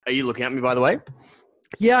Are you looking at me, by the way?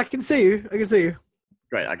 Yeah, I can see you. I can see you.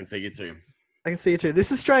 Great, I can see you too. I can see you too.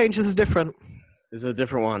 This is strange. This is different. This is a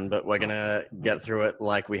different one, but we're gonna get through it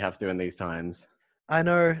like we have to in these times. I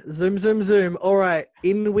know. Zoom, zoom, zoom. All right,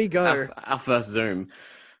 in we go. Our first Zoom.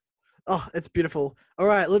 Oh, it's beautiful. All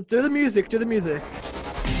right, let's do the music. Do the music.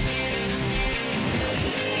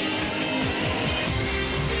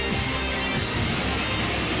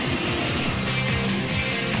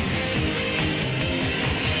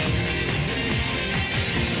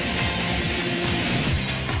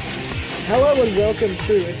 Hello and welcome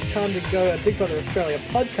to It's Time to Go, a Big Brother Australia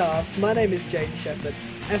podcast. My name is Jaden Shepherd,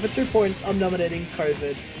 and for 2 points, I'm nominating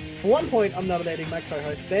COVID. For 1 point, I'm nominating my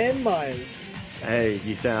co-host, Ben Myers. Hey,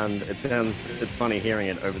 it's funny hearing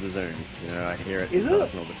it over the Zoom. You know, I hear it in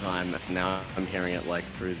person all the time. Now I'm hearing it like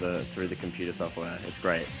through the computer software. It's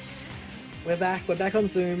great. We're back on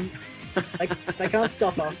Zoom. They can't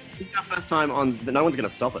stop us. It's our first time on. No one's going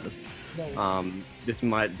to stop us. No. This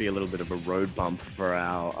might be a little bit of a road bump for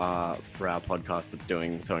our podcast that's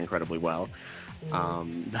doing so incredibly well.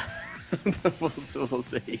 We'll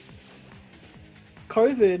see.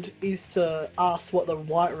 COVID is to us what the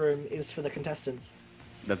White Room is for the contestants.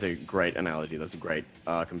 That's a great analogy. That's a great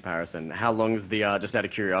comparison. How long is the just out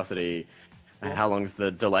of curiosity? Yeah. How long is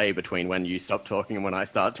the delay between when you stop talking and when I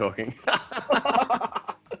start talking?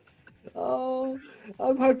 Oh,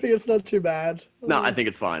 I'm hoping it's not too bad. No, I think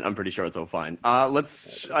it's fine. I'm pretty sure it's all fine. I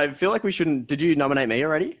feel like we shouldn't. Did you nominate me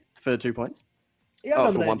already for 2 points? Yeah,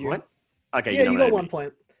 I nominated for 1 point. Okay, yeah, you got 1 me.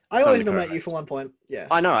 point. I always nominate you for 1 point. Yeah.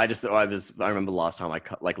 I know. I remember last time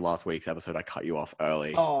last week's episode, I cut you off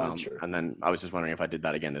early. Oh, true. And then I was just wondering if I did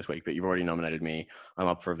that again this week, but you've already nominated me. I'm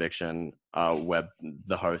up for eviction. We're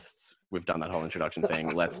the hosts. We've done that whole introduction thing.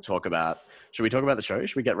 Should we talk about the show?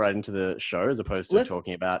 Should we get right into the show as opposed to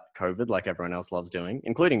talking about COVID like everyone else loves doing,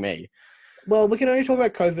 including me? Well, we can only talk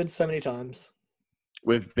about COVID so many times.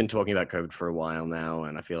 We've been talking about COVID for a while now,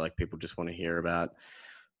 and I feel like people just want to hear about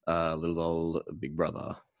little old Big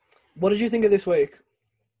Brother. What did you think of this week?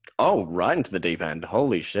 Oh, right into the deep end.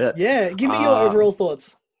 Holy shit. Yeah, give me your overall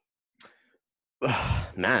thoughts.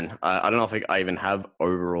 Man, I don't know if I even have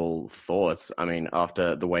overall thoughts. I mean,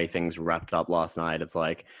 after the way things wrapped up last night, it's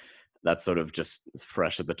like that's sort of just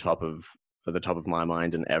fresh at the top of my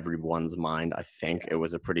mind and everyone's mind. I think it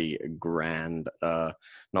was a pretty grand,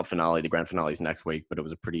 not finale. The grand finale is next week, but it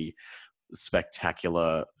was a pretty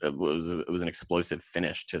spectacular. It was an explosive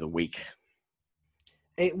finish to the week.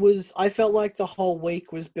 I felt like the whole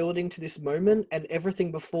week was building to this moment, and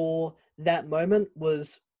everything before that moment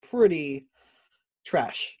was pretty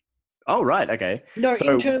trash. Oh, right. Okay. No,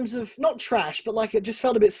 so, in terms of, not trash, but like it just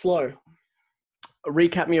felt a bit slow.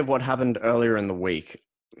 Recap me of what happened earlier in the week.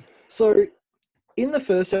 So, in the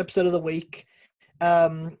first episode of the week,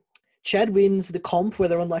 Chad wins the comp where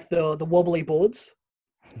they're on like the wobbly boards.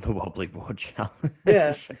 The wobbly board challenge.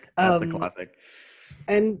 Yeah. That's a classic.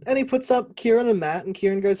 And he puts up Kieran and Matt, and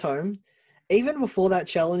Kieran goes home. Even before that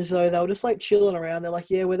challenge, though, they were just like chilling around. They're like,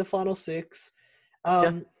 "Yeah, we're the final six."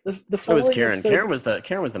 The so was Kieran. Episode,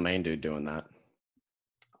 Kieran was the main dude doing that.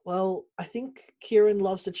 Well, I think Kieran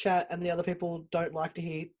loves to chat, and the other people don't like to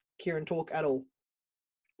hear Kieran talk at all.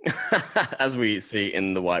 As we see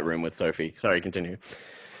in the White Room with Sophie. Sorry, continue.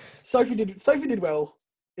 Sophie did well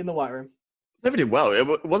in the White Room. Sophie did well.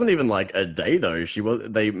 It wasn't even like a day though.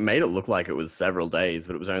 They made it look like it was several days,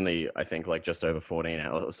 but it was only, I think, like just over 14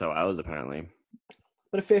 hours or so hours apparently.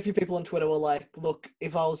 But a fair few people on Twitter were like, "Look,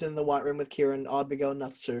 if I was in the White Room with Kieran, I'd be going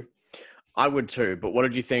nuts too." I would too. But what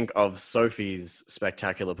did you think of Sophie's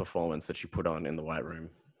spectacular performance that she put on in the White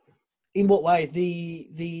Room? In what way?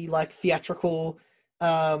 The like theatrical,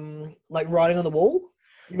 like writing on the wall.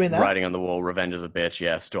 You mean that? Writing on the wall, revenge is a bitch.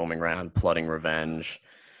 Yeah, storming around, plotting revenge.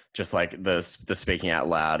 Just like the speaking out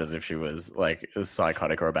loud as if she was like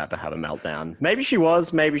psychotic or about to have a meltdown. Maybe she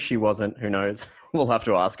was, maybe she wasn't. Who knows? We'll have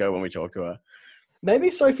to ask her when we talk to her. Maybe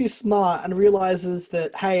Sophie's smart and realizes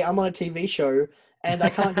that, hey, I'm on a TV show and I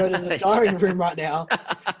can't go to the dining room right now.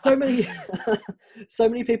 So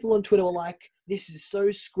many people on Twitter were like, "This is so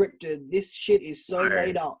scripted. This shit is so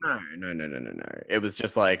made up." No. It was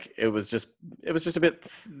just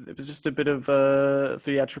a bit of a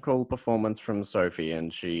theatrical performance from Sophie,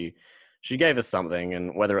 and she gave us something,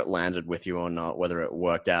 and whether it landed with you or not, whether it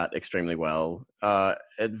worked out extremely well,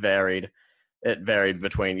 it varied. It varied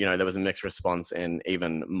between, there was a mixed response in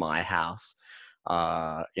even my house,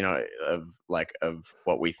 of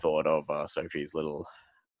what we thought of Sophie's little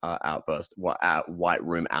outburst, White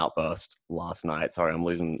Room outburst last night. Sorry, I'm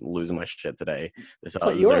losing my shit today.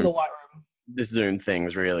 You're in the White Room. This Zoom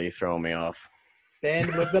thing's really throwing me off. Ben,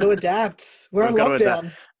 we've got to adapt. We're on We've got to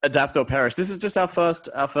lockdown. adapt or perish. This is just our first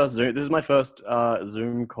Zoom. This is my first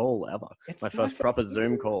Zoom call ever. It's My first proper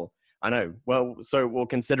Zoom Zoom. call. I know. Well,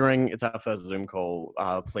 considering it's our first Zoom call,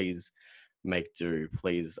 please make do.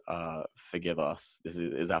 Please forgive us. This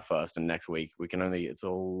is our first, and next week it's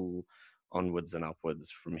all onwards and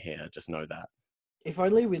upwards from here. Just know that. If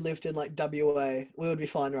only we lived in like WA, we would be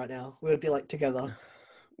fine right now. We would be like together.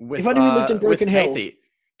 With, If only we lived in Broken Hill.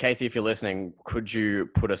 Casey, if you're listening, could you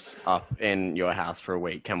put us up in your house for a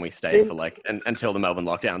week? Can we stay for until the Melbourne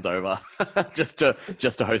lockdown's over, just to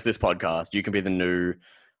host this podcast? You can be the new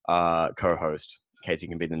co-host. Casey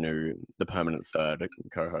can be the permanent third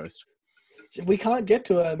co-host. We can't get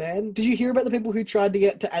to her, man. Did you hear about the people who tried to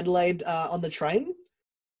get to Adelaide on the train?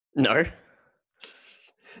 No.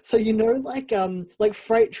 So like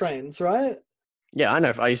freight trains, right? Yeah, I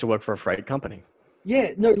know. I used to work for a freight company.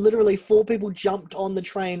 Yeah, no, literally 4 people jumped on the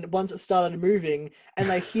train once it started moving, and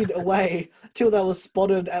they hid away till they were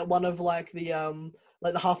spotted at one of the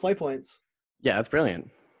halfway points. Yeah, that's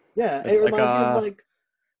brilliant. Yeah, it reminds me of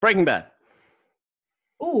Breaking Bad.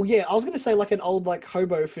 Oh yeah, I was gonna say like an old like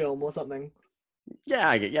hobo film or something. Yeah,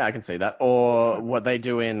 I can see that. Or what they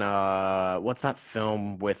do in what's that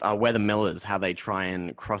film with We're the Millers? How they try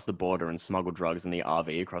and cross the border and smuggle drugs in the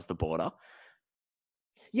RV across the border.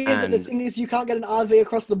 Yeah, but the thing is, you can't get an RV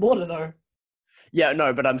across the border though. Yeah,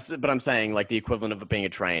 no, but I'm saying like the equivalent of it being a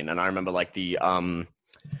train. And I remember like the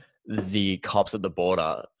cops at the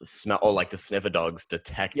border like the sniffer dogs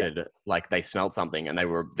detected like they smelled something, and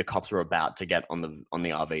the cops were about to get on the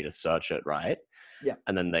RV to search it, right? Yeah.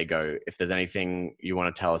 And then they go, if there's anything you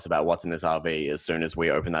want to tell us about what's in this RV, as soon as we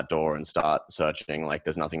open that door and start searching, like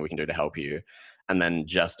there's nothing we can do to help you. And then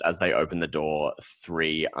just as they open the door,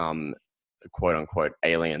 3 quote unquote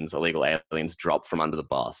illegal aliens drop from under the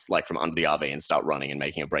bus, like from under the RV, and start running and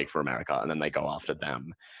making a break for America. And then they go after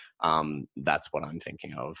them. That's what I'm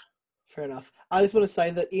thinking of. Fair enough. I just want to say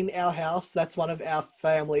that in our house, that's one of our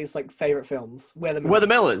family's like favorite films. We're the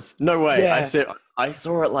Millers. No way. Yeah. I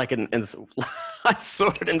saw it like I saw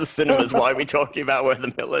it in the cinemas. Why are we talking about We're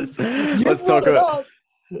the Millers? Let's talk about.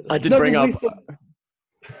 I did bring up.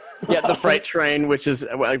 Yeah, the freight train, which is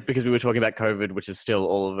because we were talking about COVID, which is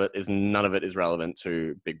still none of it is relevant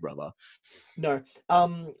to Big Brother. No.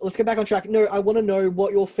 Let's get back on track. No, I want to know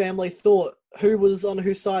what your family thought. Who was on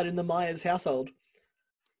whose side in the Myers household?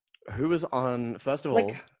 Who was on? First of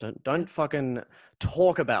all, don't fucking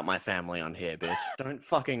talk about my family on here, bitch.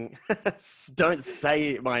 Don't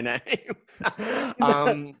say my name.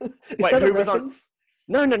 Wait, who was on?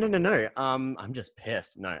 No. I'm just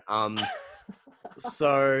pissed. No.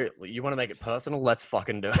 So you want to make it personal? Let's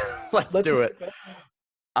fucking do it. Let's do it.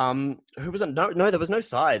 Who was on? No, there was no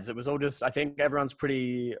sides. It was all just. I think everyone's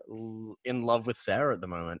pretty in love with Sarah at the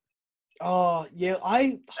moment. Oh yeah,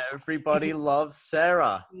 Everybody loves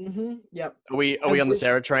Sarah. Mm-hmm. Yep. Are we on the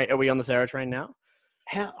Sarah train? Are we on the Sarah train now?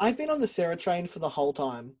 I've been on the Sarah train for the whole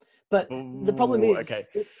time, but the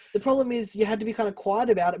problem is you had to be kind of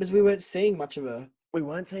quiet about it because we weren't seeing much of her. We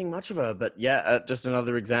weren't seeing much of her, but yeah, just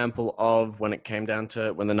another example of when it came down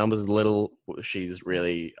to when the numbers are little, she's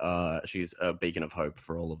really she's a beacon of hope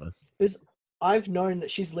for all of us. Because I've known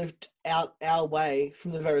that she's lived out our way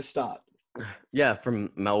from the very start. Yeah, from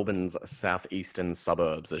Melbourne's southeastern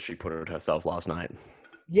suburbs, as she put it herself last night.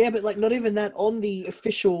 Yeah, but like not even that on the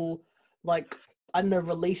official, like, I don't know,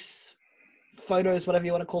 release photos, whatever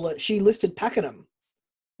you want to call it. She listed Pakenham.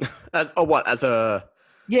 As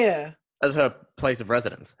her place of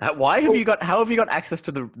residence. How have you got access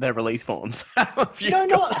to their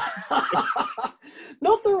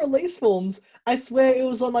not the release forms. I swear it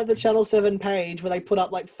was on like the Channel 7 page where they put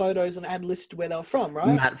up like photos and had listed where they were from,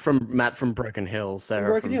 right? Matt from Broken Hill,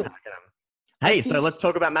 Sarah from Pakenham. Hey, so let's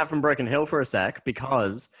talk about Matt from Broken Hill for a sec,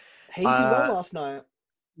 because he did well last night.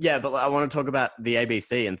 Yeah, but I want to talk about the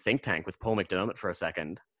ABC and Think Tank with Paul McDermott for a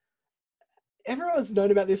second. Everyone's known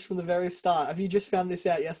about this from the very start. Have you just found this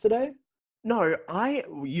out yesterday? No, I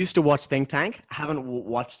used to watch Think Tank, haven't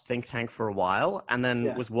watched Think Tank for a while, and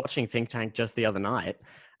then was watching Think Tank just the other night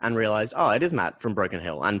and realized, oh, it is Matt from Broken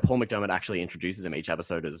Hill. And Paul McDermott actually introduces him each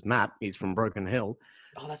episode as Matt. He's from Broken Hill.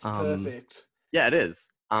 Oh, that's perfect. Yeah, it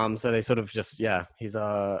is. So they sort of just, he's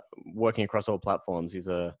working across all platforms. He's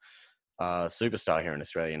a superstar here in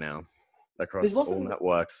Australia now, across all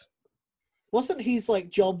networks. Wasn't his like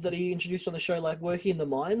job that he introduced on the show like working in the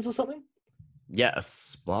mines or something? Yeah, a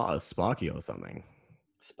Sparky or something.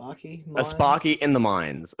 Sparky A Sparky Mines. in the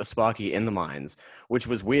mines. A Sparky in the mines, which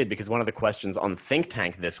was weird because one of the questions on Think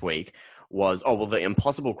Tank this week was, oh, well, the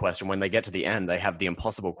impossible question. When they get to the end, they have the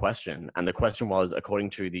impossible question. And the question was,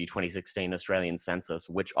 according to the 2016 Australian census,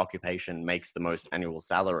 which occupation makes the most annual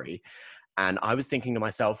salary? And I was thinking to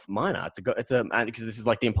myself, miner. Because this is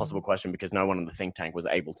like the impossible question because no one in the think tank was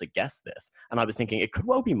able to guess this. And I was thinking it could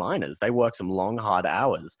well be miners. They work some long, hard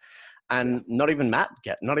hours. And not even Matt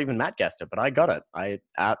guessed it, but I got it. I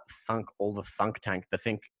outthought all the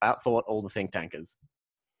think tankers.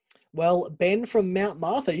 Well, Ben from Mount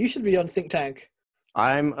Martha, you should be on Think Tank.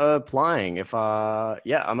 I'm applying.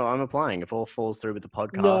 I'm applying if all falls through with the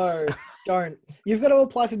podcast. No, don't. You've got to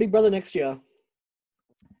apply for Big Brother next year.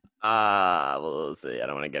 We'll see. I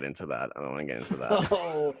don't want to get into that.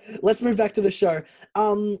 Oh, let's move back to the show.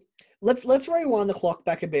 Let's rewind the clock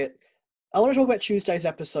back a bit. I want to talk about Tuesday's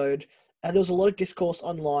episode. There was a lot of discourse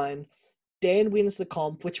online. Dan wins the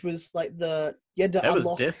comp, which was like you had to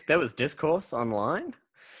unlock. There was discourse online?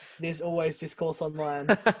 There's always discourse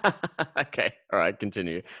online. Okay, all right,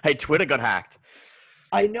 continue. Hey, Twitter got hacked.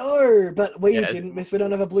 I know, but we didn't miss. We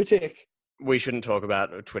don't have a blue tick. We shouldn't talk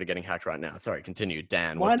about Twitter getting hacked right now. Sorry, continue.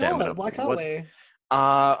 Dan, why not? Why can't we?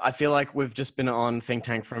 I feel like we've just been on Think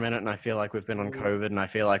Tank for a minute, and I feel like we've been on COVID, and I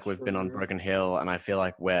feel like we've been on Broken Hill, and I feel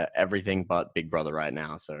like we're everything but Big Brother right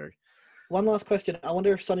now. So, one last question. I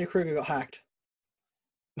wonder if Sonia Kruger got hacked.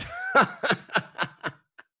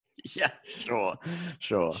 Yeah, sure.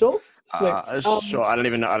 Sure? Sweet. Sure. I don't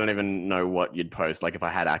even know what you'd post. Like if I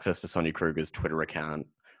had access to Sonia Kruger's Twitter account,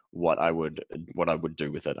 what I would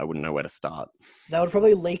do with it. I wouldn't know where to start. They would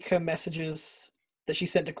probably leak her messages that she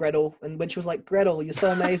sent to Gretel, and when she was like, Gretel, you're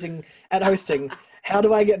so amazing at hosting. How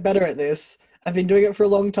do I get better at this? I've been doing it for a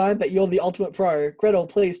long time, but you're the ultimate pro. Gretel,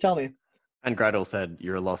 please tell me. And Gretel said,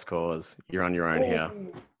 you're a lost cause. You're on your own here.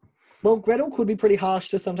 Well, Gretel could be pretty harsh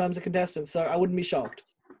to sometimes a contestant, so I wouldn't be shocked.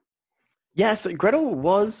 Yes, Gretel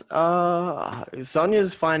was,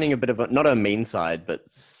 Sonia's finding a bit of not a mean side, but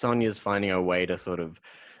Sonia's finding a way to sort of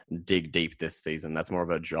dig deep this season. That's more of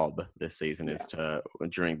her job this season is to,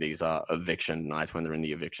 during these eviction nights when they're in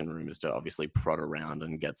the eviction room, is to obviously prod around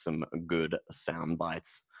and get some good sound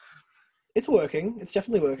bites. It's working. It's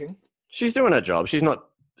definitely working. She's doing her job. She's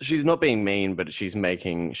not being mean, but she's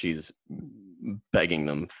begging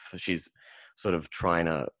them. She's sort of trying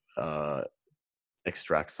to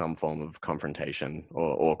extract some form of confrontation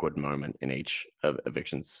or awkward moment in each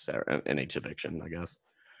eviction, I guess.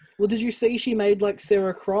 Well, did you see she made like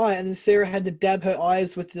Sarah cry, and then Sarah had to dab her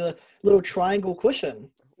eyes with the little triangle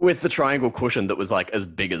cushion? With the triangle cushion that was like as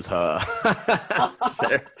big as her.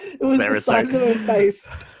 It was the size of her face.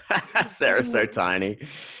 Sarah's so tiny.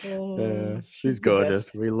 She's gorgeous.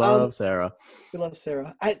 Best. We love Sarah. We love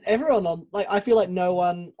Sarah. I feel like no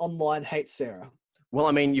one online hates Sarah. Well,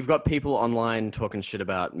 I mean, you've got people online talking shit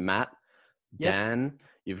about Matt, Dan.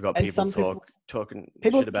 You've got people talking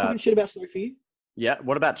shit about Sophie. Yeah.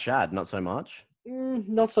 What about Chad? Not so much.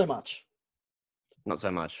 Not so much. Not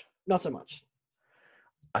so much. Not so much.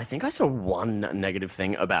 I think I saw one negative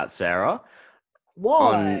thing about Sarah.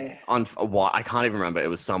 Why? On what I can't even remember. It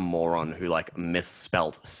was some moron who like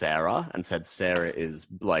misspelt Sarah and said Sarah is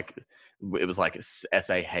like it was like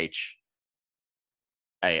SAHAR.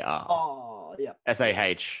 Oh yeah.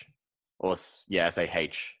 SAH or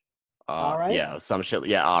SAH. RA? Yeah, some shit.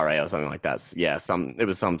 Yeah, RA or something like that. Yeah, it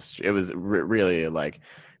was really like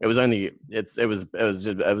it was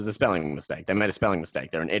a spelling mistake. They made a spelling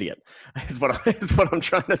mistake. They're an idiot. Is what I'm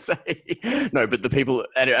trying to say. No, but the people,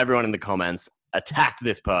 everyone in the comments attacked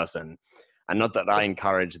this person, and not that I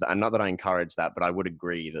encourage that, but I would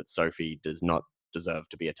agree that Sophie does not deserve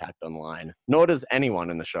to be attacked online. Nor does anyone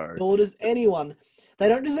in the show. Nor does anyone. They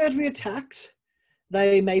don't deserve to be attacked.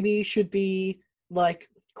 They maybe should be like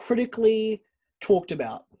critically talked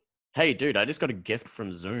about. Hey, dude, I just got a gift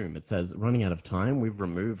from Zoom. It says, running out of time. We've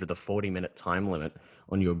removed the 40-minute time limit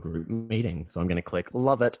on your group meeting. So I'm going to click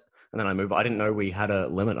love it. And then I move. I didn't know we had a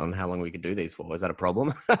limit on how long we could do these for. Is that a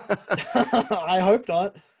problem? I hope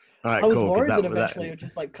not. All right, I was cool, worried that eventually it would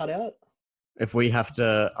just like cut out. If we have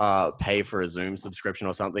to pay for a Zoom subscription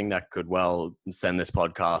or something, that could well send this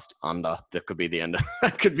podcast under. That could be the end.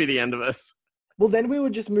 That could be the end of us. Well, then we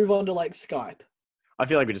would just move on to like Skype. I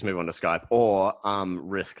feel like we just move on to Skype or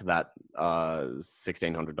risk that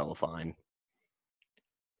 $1,600 fine.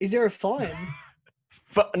 Is there a fine?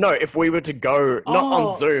 No, if we were to go, not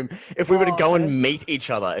on Zoom, if we were to go and meet each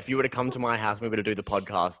other, if you were to come to my house and we were to do the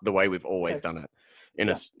podcast the way we've always done it, in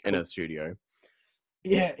a studio.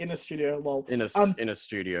 Yeah, in a studio, lol. In a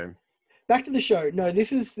studio. Back to the show. No,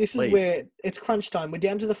 this is where it's crunch time. We're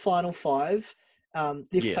down to the final five.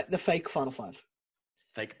 The fake final five.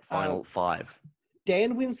 Fake final five.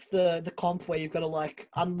 Dan wins the comp where you've got to like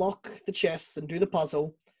unlock the chests and do the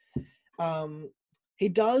puzzle. He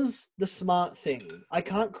does the smart thing. I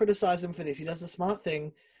can't criticize him for this. He does the smart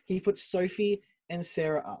thing. He puts Sophie and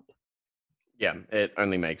Sarah up. Yeah, it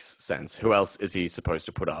only makes sense. Who else is he supposed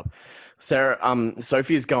to put up? Sarah,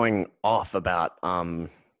 Sophie's going off about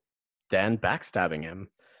Dan backstabbing him.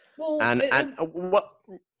 Well, And what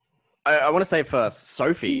I want to say first,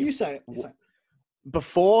 Sophie. You say it. You say it.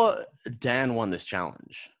 Before Dan won this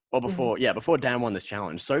challenge, or before Dan won this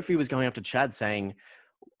challenge, Sophie was going up to Chad saying,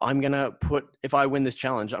 if I win this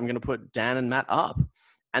challenge, I'm going to put Dan and Matt up.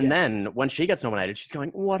 And then when she gets nominated, she's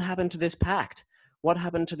going, what happened to this pact? What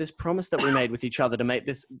happened to this promise that we made with each other to make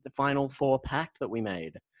this the final four pact that we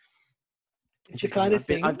made? It's the kind of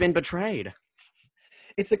thing. I've been betrayed.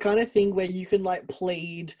 It's the kind of thing where you can like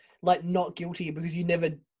plead like not guilty because you never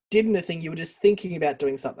did anything. You were just thinking about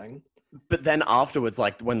doing something. But then afterwards,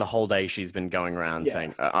 like when the whole day she's been going around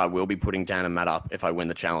saying, I will be putting Dan and Matt up if I win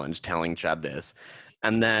the challenge, telling Chad this.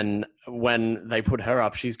 And then when they put her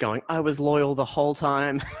up, she's going, I was loyal the whole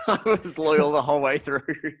time. I was loyal the whole way through.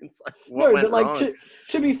 It's like, what went wrong?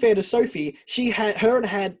 To be fair to Sophie,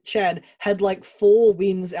 Chad had like 4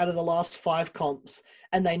 wins out of the last 5 comps,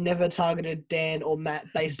 and they never targeted Dan or Matt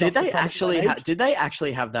based off the promise they made. Did they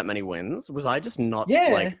actually have that many wins? Was I just not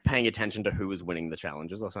like paying attention to who was winning the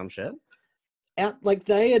challenges or some shit?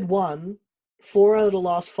 They had won 4 out of the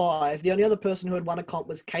last 5. The only other person who had won a comp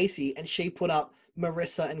was Casey, and she put up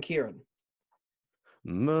Marissa and Kieran.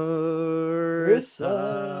 Marissa.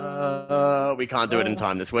 We can't do it in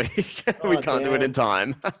time this week. We can't do it in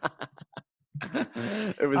time.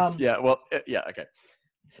 It was okay.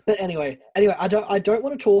 But anyway, I don't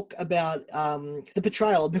want to talk about the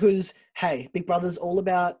betrayal because hey, Big Brother's all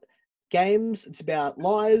about games. It's about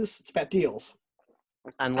lies. It's about deals.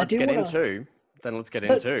 And let's get into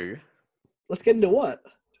what?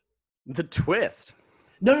 The twist.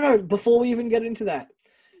 No. Before we even get into that,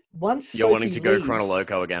 once you're Sophie wanting to go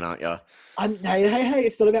Chronoloco again, aren't you? Hey!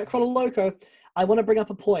 It's not about Chronoloco. I want to bring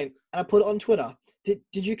up a point, and I put it on Twitter. Did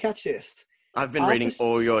you catch this? I've been reading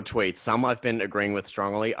all your tweets. Some I've been agreeing with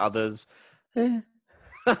strongly. Others,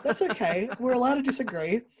 That's okay. We're allowed to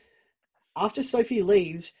disagree. After Sophie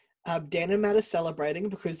leaves, Dan and Matt are celebrating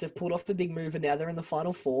because they've pulled off the big move and now they're in the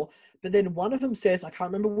final 4. But then one of them says, I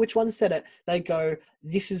can't remember which one said it, they go,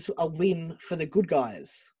 this is a win for the good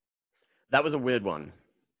guys. That was a weird one.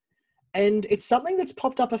 And it's something that's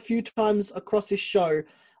popped up a few times across this show.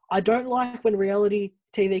 I don't like when reality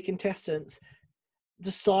TV contestants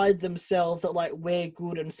decide themselves that like we're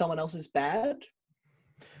good and someone else is bad.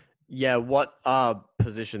 Yeah, what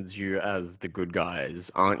positions you as the good guys?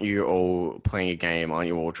 Aren't you all playing a game? Aren't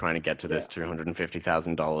you all trying to get to this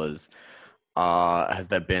 $250,000?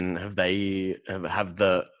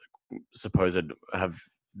 Have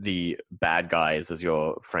the bad guys, as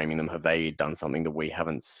you're framing them, have they done something that we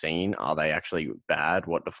haven't seen? Are they actually bad?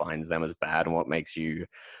 What defines them as bad, and what makes you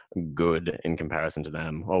good in comparison to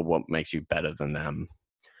them, or what makes you better than them?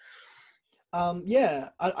 I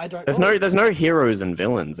don't know. There's no heroes and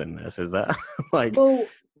villains in this, is there? Well,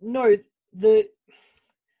 no, the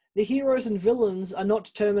heroes and villains are not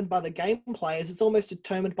determined by the game players, it's almost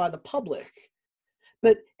determined by the public.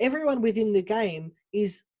 But everyone within the game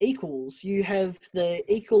is equals. You have the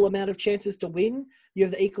equal amount of chances to win, you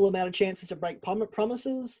have the equal amount of chances to break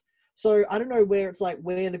promises. So I don't know where it's like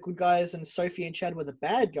where the good guys and Sophie and Chad were the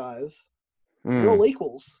bad guys. They're all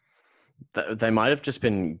equals. They might have just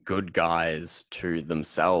been good guys to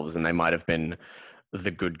themselves, and they might have been the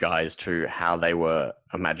good guys to how they were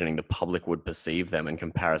imagining the public would perceive them in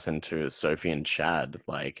comparison to Sophie and Chad.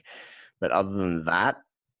 But other than that,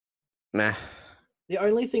 meh. The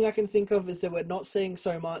only thing I can think of is that we're not seeing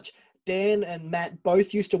so much. Dan and Matt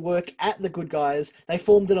both used to work at the Good Guys. They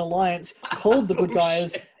formed an alliance called the Good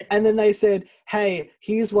Guys, and then they said, hey,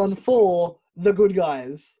 here's one for the Good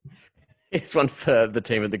Guys. It's one for the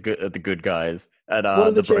team of the good guys at what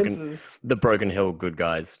are the chances? The Broken Hill Good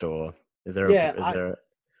Guys store. Is there?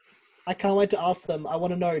 I can't wait to ask them. I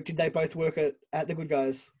want to know: did they both work at the Good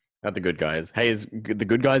Guys? At the Good Guys. Hey, is the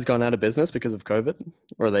Good Guys gone out of business because of COVID,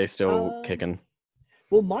 or are they still kicking?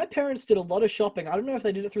 Well, my parents did a lot of shopping. I don't know if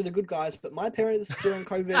they did it through the Good Guys, but my parents during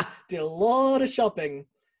COVID did a lot of shopping.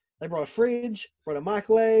 They brought a fridge, brought a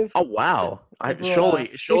microwave. Oh wow!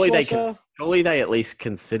 Surely they at least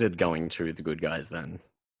considered going to the Good Guys then.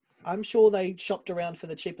 I'm sure they shopped around for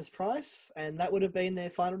the cheapest price, and that would have been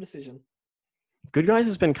their final decision. Good Guys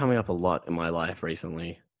has been coming up a lot in my life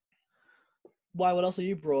recently. Why? What else have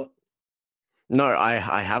you brought? No,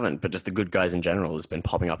 I haven't, but just the Good Guys in general has been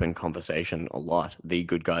popping up in conversation a lot. The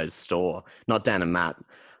Good Guys store, not Dan and Matt,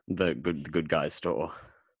 the Good Guys store.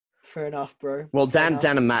 Fair enough, bro. Well, Fair enough.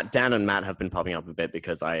 Dan and Matt have been popping up a bit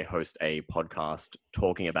because I host a podcast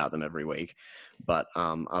talking about them every week. But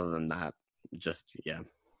other than that, just yeah.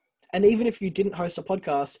 And even if you didn't host a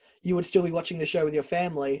podcast, you would still be watching the show with your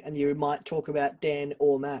family, and you might talk about Dan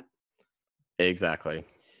or Matt. Exactly.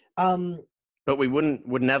 Um, But we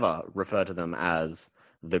would never refer to them as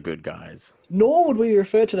the Good Guys. Nor would we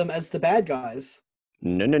refer to them as the bad guys.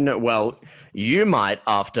 No. Well, you might,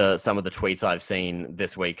 after some of the tweets I've seen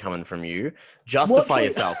this week coming from you. Justify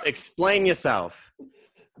yourself. Explain yourself.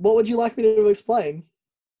 What would you like me to explain?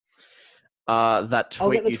 That tweet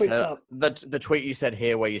I'll get the you tweets said. up. The tweet you said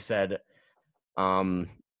here, where you said, Dan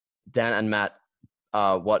and Matt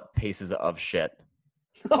are what pieces of shit.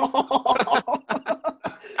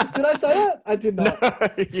 Did I say that? I did not. No,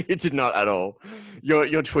 you did not at all. Your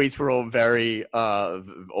tweets were all very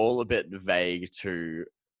all a bit vague to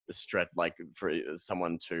stretch, like for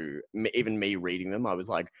someone to even me reading them. I was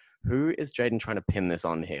like, who is Jaden trying to pin this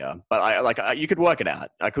on here? But you could work it out.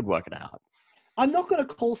 I could work it out. I'm not going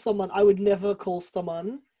to call someone. I would never call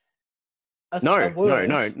someone a word.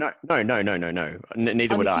 No.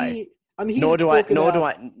 Neither would I. I'm here. Nor do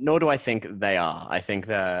I think they are. I think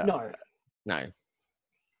they're no.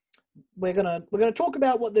 We're gonna talk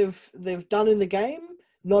about what they've done in the game,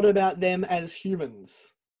 not about them as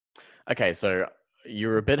humans. Okay, so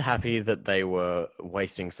you're a bit happy that they were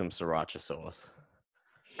wasting some sriracha sauce.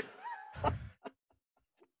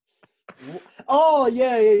 Oh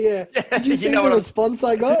yeah. Did you see the response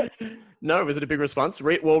I got? No, was it a big response?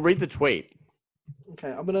 Read the tweet.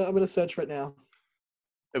 Okay, I'm gonna search for it now.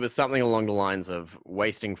 It was something along the lines of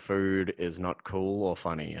wasting food is not cool or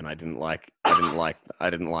funny, and I didn't like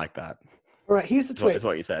that. All right, here's the tweet. That's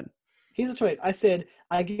what you said. Here's the tweet. I said,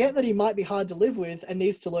 I get that he might be hard to live with and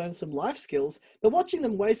needs to learn some life skills, but watching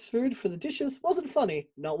them waste food for the dishes wasn't funny.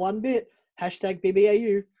 Not one bit. #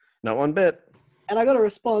 BBAU. Not one bit. And I got a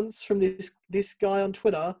response from this guy on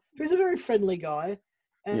Twitter, who's a very friendly guy,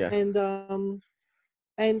 and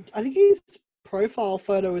I think his profile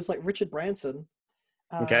photo is like Richard Branson.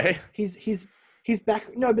 Okay. He's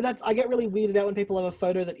back. No, but I get really weirded out when people have a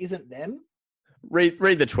photo that isn't them.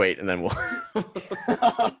 Read the tweet, and then we'll.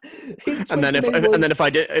 and then if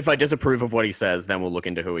I disapprove of what he says, then we'll look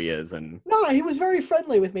into who he is. And no, he was very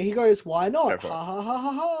friendly with me. He goes, "Why not? Ha ha ha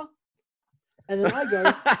ha ha." And then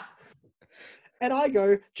I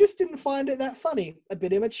go, just didn't find it that funny. A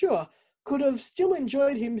bit immature. Could have still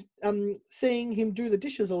enjoyed him seeing him do the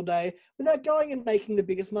dishes all day without going and making the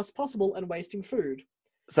biggest mess possible and wasting food.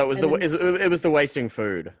 So it was the wasting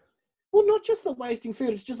food. Well, not just the wasting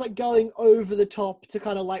food. It's just like going over the top to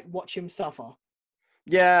kind of like watch him suffer.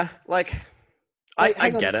 Yeah, like I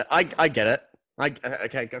get it. I get it.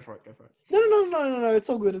 Okay, go for it. No. It's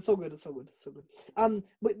all good.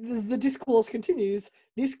 But the discourse continues.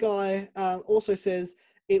 This guy also says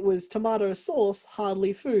it was tomato sauce,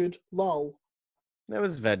 hardly food. Lol. There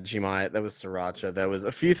was Vegemite. There was sriracha. There was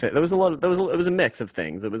a few things. It was a mix of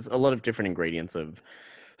things. It was a lot of different ingredients of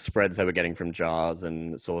spreads they were getting from jars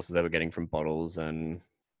and sauces they were getting from bottles, and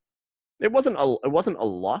it wasn't a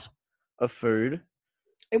lot of food.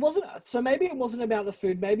 It wasn't. So maybe it wasn't about the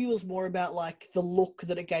food. Maybe it was more about like the look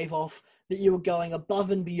that it gave off, that you were going above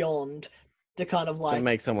and beyond to kind of like to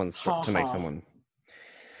make someone.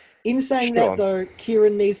 In saying that though,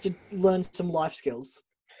 Kieran needs to learn some life skills.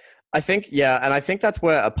 I think, yeah, and I think that's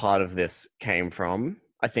where a part of this came from.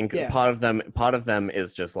 I think part of them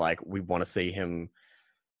is just like, we want to see him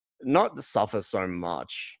not suffer so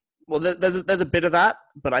much. Well, there's a bit of that,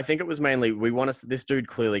 but I think it was mainly this dude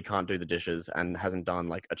clearly can't do the dishes and hasn't done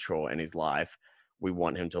like a chore in his life. We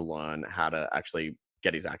want him to learn how to actually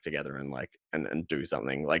get his act together and like and do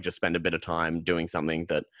something, like just spend a bit of time doing something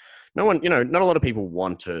that not a lot of people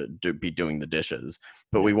want to be doing the dishes,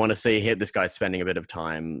 but we want to see this guy spending a bit of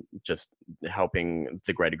time just helping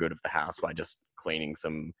the greater good of the house by just cleaning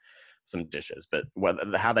some dishes. But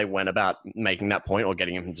how they went about making that point or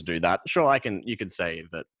getting him to do that, sure, you could say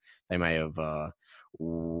that they may have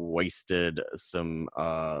wasted some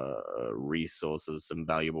resources, some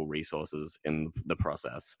valuable resources in the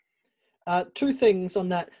process. Two things on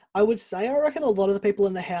that. I would say I reckon a lot of the people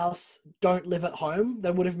in the house don't live at home.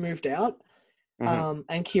 They would have moved out. Mm-hmm.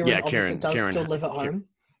 And Kieran obviously does still live at home.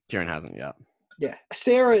 Kieran hasn't, yeah. Yeah.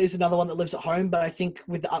 Sarah is another one that lives at home, but I think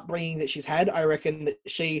with the upbringing that she's had, I reckon that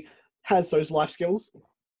she has those life skills.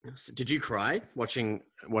 Did you cry watching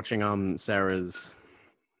Sarah's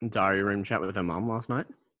diary room chat with her mum last night?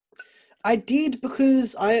 I did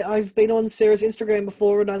because I've been on Sarah's Instagram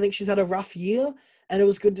before, and I think she's had a rough year, and it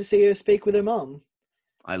was good to see her speak with her mum.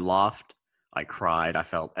 I laughed, I cried, I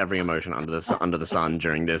felt every emotion under the sun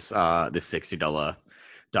during this this $60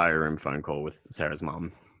 diary room phone call with Sarah's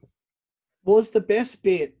mum. Was the best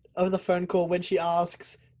bit of the phone call when she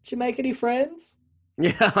asks, "Did you make any friends?"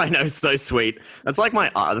 Yeah, I know, so sweet. That's like my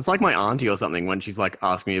auntie or something when she's like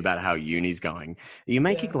asking me about how uni's going. Are you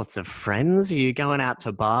making Yeah. lots of friends? Are you going out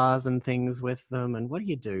to bars and things with them? And what do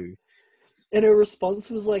you do? And her response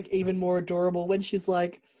was like even more adorable when she's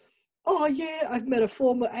like, "Oh yeah, I've met a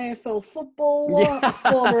former AFL footballer, a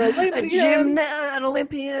former Yeah, Olympian." an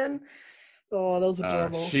Olympian. Oh, that was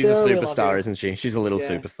adorable. She's a Sarah, we love superstar, you. isn't she? She's a little Yeah.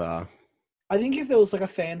 superstar. I think if there was like a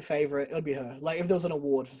fan favorite, it would be her. Like if there was an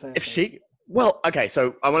award for fan If favorite. she, well, okay,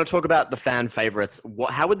 so I want to talk about the fan favorites.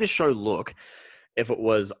 How would this show look if it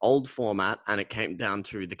was old format and it came down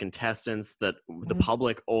to the contestants that the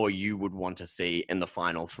public or you would want to see in the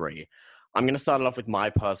final three? I'm going to start it off with my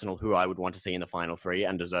personal who I would want to see in the final three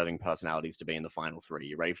and deserving personalities to be in the final three.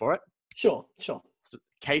 You ready for it? Sure.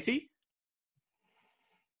 Casey,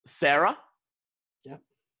 Sarah, Yep.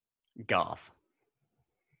 Garth.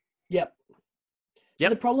 Yep. Yep.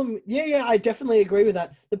 The problem, yeah, I definitely agree with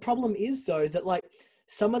that. The problem is though that like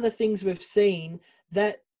some of the things we've seen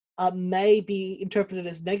that may be interpreted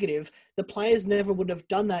as negative, the players never would have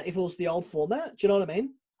done that if it was the old format. Do you know what I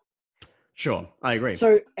mean? Sure, I agree.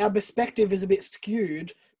 So our perspective is a bit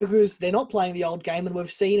skewed because they're not playing the old game and we've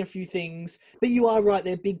seen a few things. But you are right,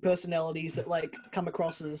 they're big personalities that like come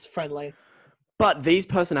across as friendly. But these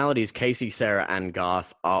personalities, Casey, Sarah, and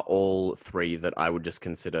Garth, are all three that I would just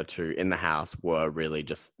consider to in the house were really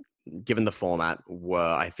just given the format.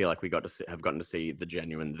 I feel like we have gotten to see the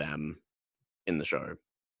genuine them in the show.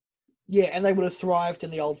 Yeah, and they would have thrived in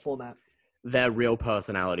the old format. They're real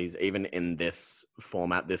personalities, even in this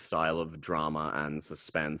format, this style of drama and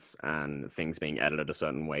suspense, and things being edited a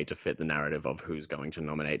certain way to fit the narrative of who's going to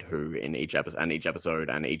nominate who in each episode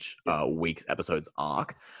and each week's episode's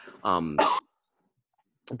arc.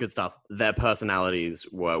 Good stuff. Their personalities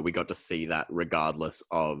we got to see that regardless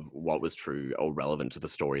of what was true or relevant to the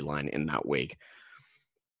storyline in that week.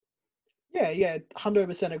 Yeah,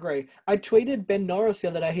 100% agree. I tweeted Ben Norris the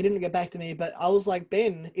other day. He didn't get back to me, but I was like,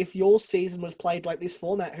 Ben, if your season was played like this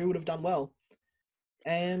format, who would have done well?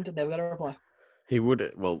 And never got a reply. He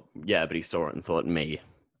would, well, yeah, but he saw it and thought me,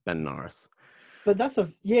 Ben Norris. But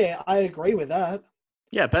I agree with that.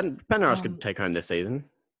 Yeah, Ben Norris could take home this season.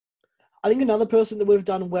 I think another person that would have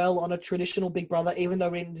done well on a traditional Big Brother, even though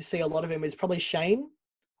we didn't see a lot of him, is probably Shane.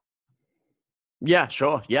 Yeah,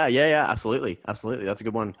 sure. Yeah, absolutely. That's a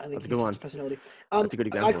good one. That's a good one. Personality. That's a good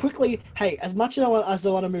example. As much as I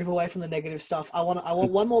want to move away from the negative stuff, I want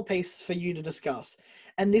one more piece for you to discuss.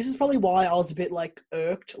 And this is probably why I was a bit like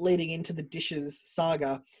irked leading into the dishes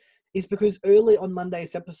saga, is because early on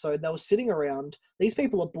Monday's episode, they were sitting around. These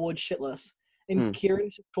people are bored shitless. And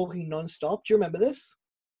Kieran's talking nonstop. Do you remember this?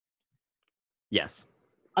 Yes.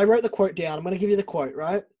 I wrote the quote down. I'm going to give you the quote,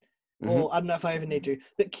 right? Or I don't know if I even need to.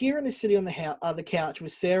 But Kieran is sitting on the couch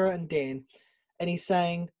with Sarah and Dan, and he's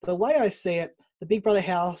saying, the way I see it, the Big Brother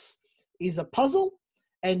house is a puzzle,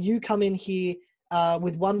 and you come in here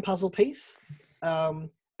with one puzzle piece. And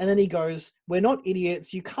then he goes, we're not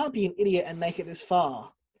idiots. You can't be an idiot and make it this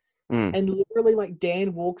far. And literally, like,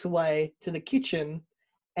 Dan walks away to the kitchen,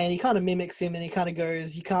 and he kind of mimics him, and he kind of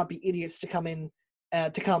goes, you can't be idiots to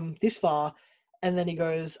come this far. And then he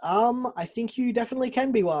goes, I think you definitely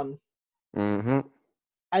can be one. Mm-hmm.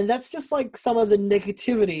 And that's just like some of the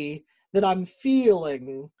negativity that I'm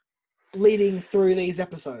feeling leading through these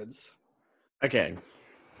episodes. Okay.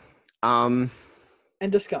 And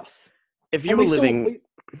discuss. If you were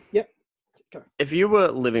Yep. Go. If you were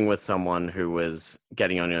living with someone who was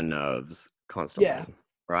getting on your nerves constantly,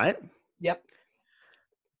 right? Yep.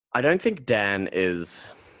 I don't think Dan is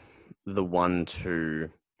the one to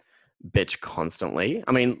bitch constantly.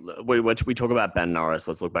 I mean, we talk about Ben Norris.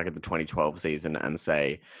 Let's look back at the 2012 season and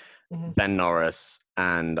say Ben Norris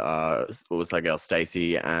and what was that girl,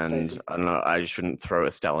 Stacey, and I don't know, I shouldn't throw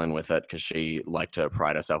Estelle in with it because she liked to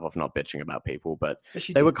pride herself off not bitching about people, but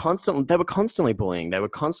they were constantly bullying. They were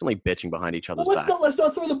constantly bitching behind each other's back. Let's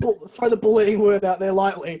not throw the bullying word out there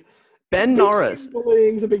lightly. Ben Norris.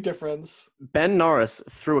 Bullying's a big difference. Ben Norris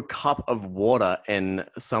threw a cup of water in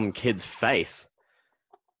some kid's face.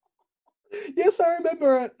 Yes, I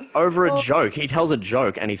remember it. Over a joke. He tells a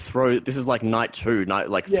joke and this is like night 2,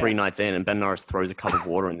 3 nights in, and Ben Norris throws a cup of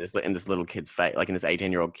water in this little kid's face, like in this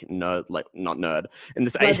 18-year-old nerd, like not nerd, in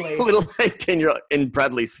this little 18-year-old in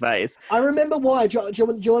Bradley's face. I remember why. Do you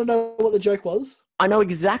want to know what the joke was? I know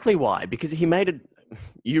exactly why, because he made it.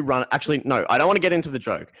 you run. Actually, no, I don't want to get into the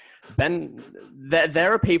joke. Ben,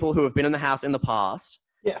 there are people who have been in the house in the past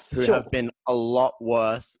Yes, who sure. have been a lot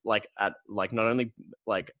worse, like not only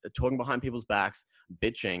like talking behind people's backs,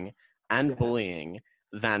 bitching and Yeah. bullying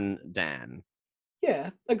than Dan.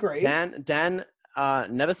 Yeah, agreed. Dan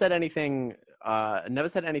never said anything. Never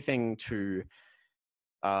said anything to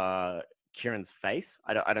Kieran's face.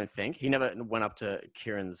 I don't think he never went up to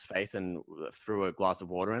Kieran's face and threw a glass of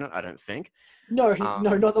water in it. I don't think. No, Um,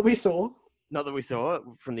 no, not that we saw. Not that we saw it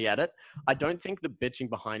from the edit. I don't think the bitching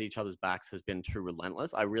behind each other's backs has been too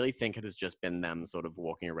relentless. I really think it has just been them sort of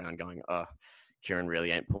walking around going, Kieran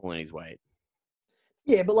really ain't pulling his weight.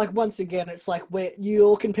 Yeah, but like once again, it's like where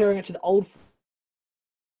you're comparing it to the old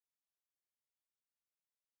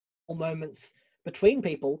moments between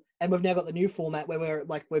people, and we've now got the new format where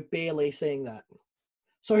we're barely seeing that.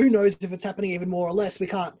 So who knows if it's happening even more or less? We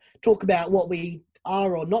can't talk about what we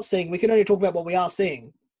are or not seeing. We can only talk about what we are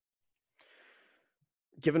seeing.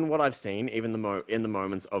 Given what I've seen, even in the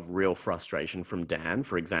moments of real frustration from Dan,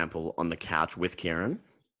 for example, on the couch with Kieran,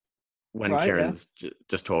 when Right, Kieran's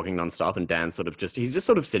just talking nonstop and Dan's he's just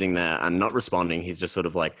sort of sitting there and not responding. He's just sort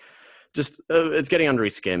of like, it's getting under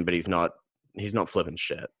his skin, but he's not flipping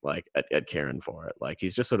shit like at Kieran for it. Like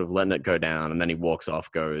he's just sort of letting it go down, and then he walks off,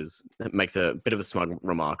 makes a bit of a smug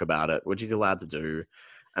remark about it, which he's allowed to do,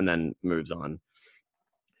 and then moves on.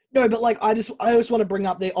 No, but like I just want to bring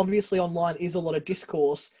up that obviously online is a lot of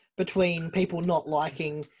discourse between people not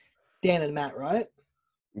liking Dan and Matt, right?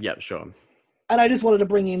 Yeah, sure. And I just wanted to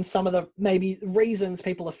bring in some of the maybe reasons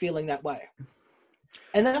people are feeling that way.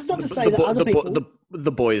 And that's not to say that other people...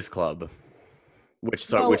 The boys club, which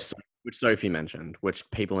Sophie mentioned, which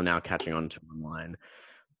people are now catching on to online.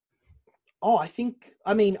 Oh, I think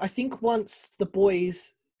once the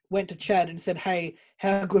boys went to Chad and said, hey,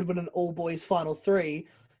 how good would an all-boys Final Three,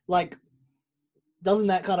 like, doesn't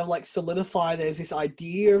that kind of, like, solidify there's this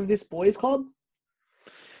idea of this boys club?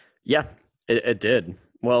 Yeah, it did.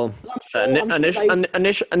 Well,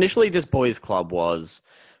 initially this boys club was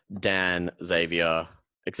Dan, Xavier,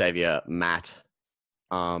 Matt,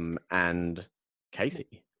 and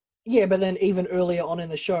Casey. Yeah, but then even earlier on in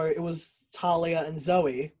the show, it was Talia and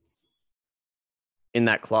Zoe. In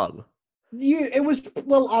that club. I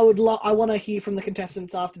want to hear from the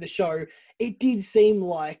contestants after the show. It did seem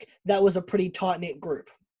like that was a pretty tight-knit group.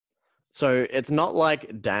 So it's not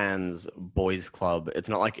like Dan's boys club. It's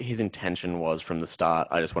not like his intention was from the start,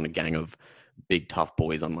 I just want a gang of big tough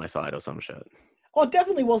boys on my side or some shit. Oh, it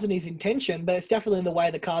definitely wasn't his intention, but it's definitely the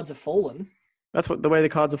way the cards have fallen. That's the way the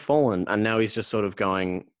cards have fallen. And now he's just sort of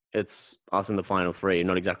going, it's us in the final three.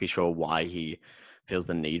 Not exactly sure why he feels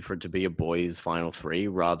the need for it to be a boys' final three,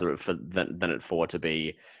 rather than it for to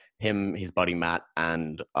be him, his buddy Matt,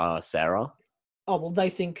 and Sarah. Oh well, they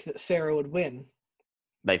think that Sarah would win.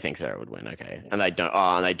 They think Sarah would win, okay, and they don't.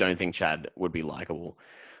 And they don't think Chad would be likable.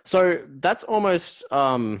 So that's almost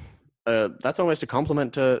a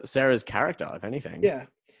compliment to Sarah's character, if anything. Yeah,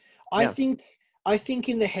 I think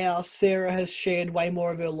in the house, Sarah has shared way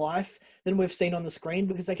more of her life than we've seen on the screen,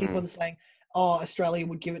 because they keep on saying, oh, Australia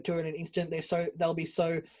would give it to her in an instant. They'll be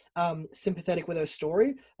so sympathetic with her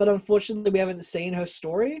story. But unfortunately, we haven't seen her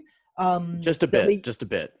story. Just a bit. Just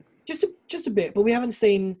a bit. But we haven't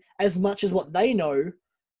seen as much as what they know.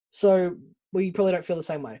 So we probably don't feel the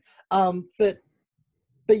same way. But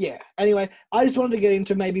yeah, anyway, I just wanted to get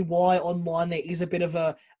into maybe why online there is a bit of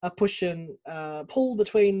a push and pull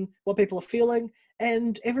between what people are feeling,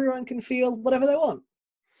 and everyone can feel whatever they want.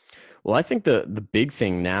 Well, I think the big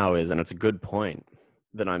thing now is, and it's a good point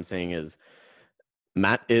that I'm seeing, is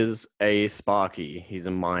Matt is a Sparky. He's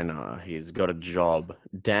a minor. He's got a job.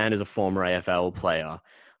 Dan is a former AFL player.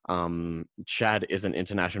 Chad is an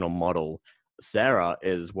international model. Sarah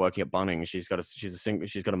is working at Bunnings. She's got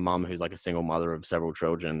a mum who's like a single mother of several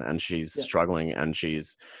children, and she's struggling, and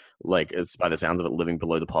she's like, it's by the sounds of it, living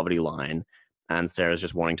below the poverty line. And Sarah's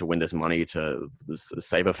just wanting to win this money to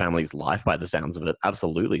save her family's life by the sounds of it.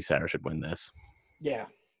 Absolutely, Sarah should win this. Yeah,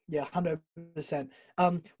 100%.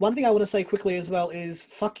 One thing I want to say quickly as well is,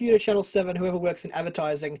 fuck you to Channel 7, whoever works in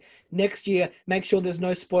advertising. Next year, make sure there's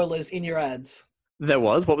no spoilers in your ads. There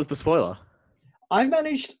was? What was the spoiler? I've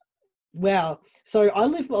managed... Wow. So I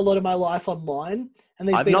live a lot of my life online, and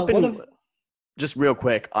there's been a lot of... Just real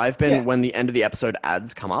quick, I've been, when the end of the episode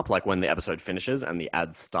ads come up, like when the episode finishes and the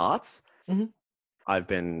ad starts, I've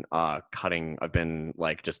been cutting, I've been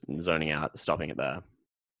like just zoning out, stopping it there,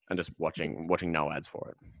 and just watching no ads for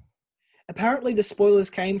it. Apparently the spoilers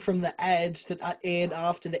came from the ad that aired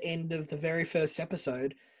after the end of the very first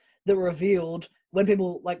episode that revealed, when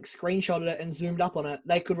people like screenshotted it and zoomed up on it,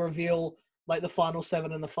 they could reveal like the final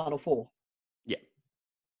 7 and the final 4. Yeah.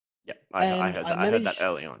 Yeah, And I heard that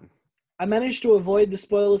early on. I managed to avoid the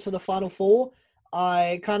spoilers for the final four.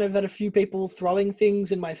 I kind of had a few people throwing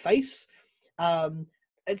things in my face.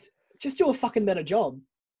 It's just do a fucking better job.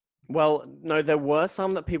 Well, no, there were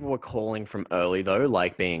some that people were calling from early though,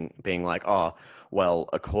 like being like, oh, well,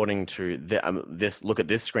 according to this, look at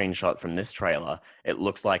this screenshot from this trailer. It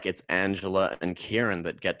looks like it's Angela and Kieran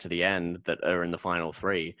that get to the end that are in the final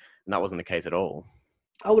three, and that wasn't the case at all.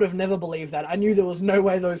 I would have never believed that. I knew there was no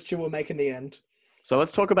way those two were making the end. So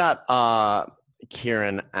let's talk about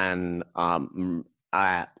Kieran and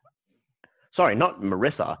sorry, not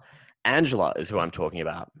Marissa. Angela is who I'm talking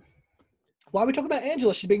about. Why are we talking about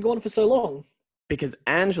Angela? She's been gone for so long. Because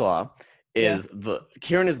Angela is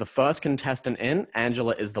Kieran is the first contestant in,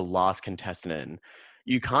 Angela is the last contestant in.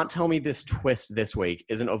 You can't tell me this twist this week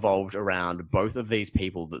isn't evolved around both of these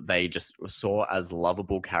people that they just saw as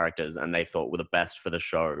lovable characters and they thought were the best for the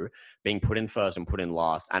show, being put in first and put in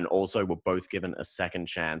last, and also were both given a second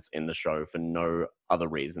chance in the show for no other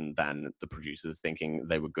reason than the producers thinking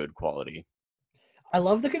they were good quality. I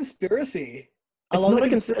love the conspiracy.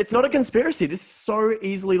 It's not a conspiracy. This is so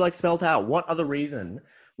easily like spelled out. What other reason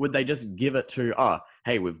would they just give it to? Oh,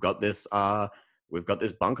 hey, we've got this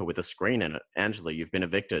bunker with a screen in it. Angela, you've been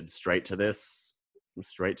evicted. Straight to this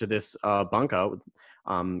bunker.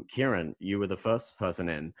 Kieran, you were the first person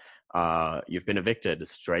in. You've been evicted.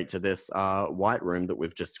 Straight to this white room that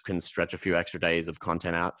we've just can stretch a few extra days of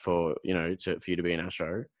content out for for you to be in our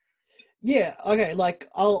show. Yeah. Okay. Like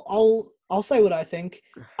I'll say what I think.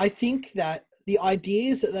 I think that the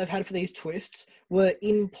ideas that they've had for these twists were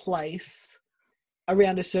in place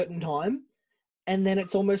around a certain time, and then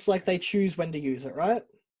it's almost like they choose when to use it, right?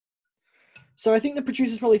 So I think the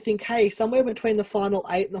producers probably think, hey, somewhere between the final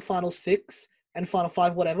 8 and the final 6 and final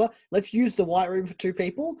 5, whatever, let's use the white room for 2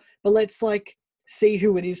 people, but let's like see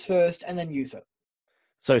who it is first and then use it.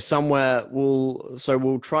 So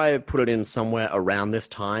we'll try to put it in somewhere around this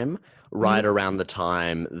time, right around the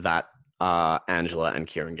time that Angela and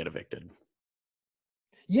Kieran get evicted.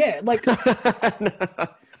 Yeah, like,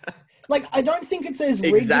 like I don't think it's as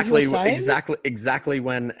rigged as you're saying. Exactly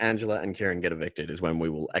when Angela and Kieran get evicted is when we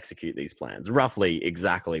will execute these plans. Roughly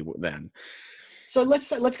exactly then. So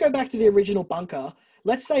let's go back to the original bunker.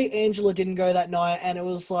 Let's say Angela didn't go that night, and it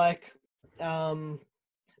was like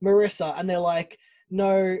Marissa, and they're like,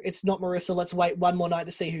 no, it's not Marissa. Let's wait one more night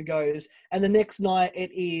to see who goes. And the next night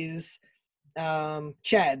it is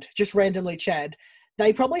Chad, just randomly Chad.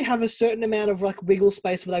 They probably have a certain amount of like wiggle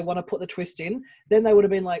space where they want to put the twist in. Then they would have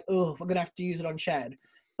been like, oh, we're going to have to use it on Chad.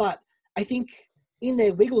 But I think in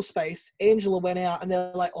their wiggle space, Angela went out and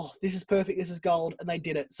they're like, oh, this is perfect. This is gold. And they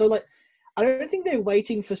did it. So like, I don't think they're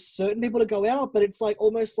waiting for certain people to go out, but it's like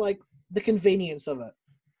almost like the convenience of it.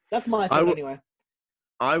 That's my thought anyway.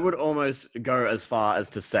 I would almost go as far as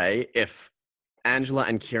to say if Angela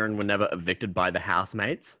and Kieran were never evicted by the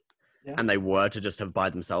housemates and they were to just have by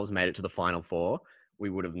themselves made it to the final 4, we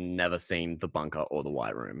would have never seen the bunker or the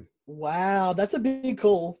white room. Wow, that's a big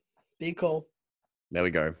call. Big call. There we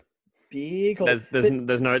go. Big call.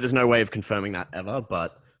 There's no way of confirming that ever,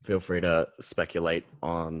 but feel free to speculate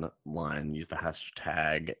online. Use the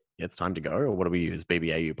hashtag It's Time to Go, or what do we use?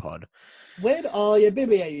 BBAU Pod.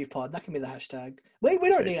 BBAU Pod. That can be the hashtag. We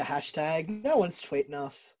don't need a hashtag. No one's tweeting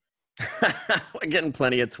us. We're getting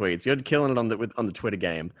plenty of tweets. You're killing it on the Twitter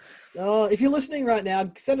game. If you're listening right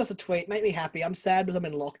now, send us a tweet. Make me happy. I'm sad because I'm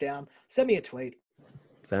in lockdown. Send me a tweet.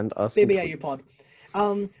 Send us BBAU Pod.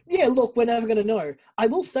 Yeah, look, we're never going to know. I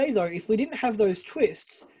will say, though, if we didn't have those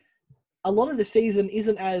twists, a lot of the season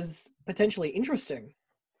isn't as potentially interesting.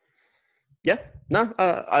 Yeah. No,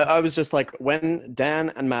 I was just like, when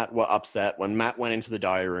Dan and Matt were upset, when Matt went into the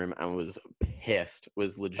diary room and was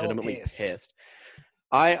legitimately pissed.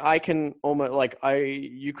 I can almost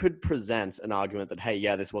you could present an argument that, hey,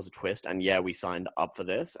 yeah, this was a twist, and yeah, we signed up for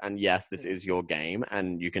this, and yes, this is your game,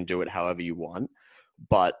 and you can do it however you want,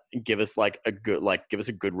 but give us a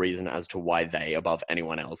good reason as to why they above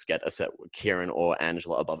anyone else Kieran or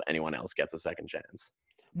Angela above anyone else gets a second chance.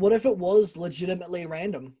 What if it was legitimately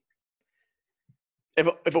random? If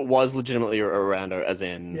it was legitimately a rando, as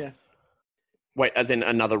in as in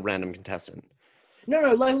another random contestant.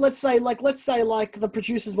 No, let's say the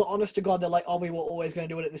producers were honest to God. They're like, oh, we were always going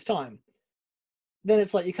to do it at this time. Then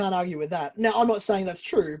it's like, you can't argue with that. Now, I'm not saying that's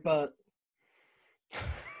true, but...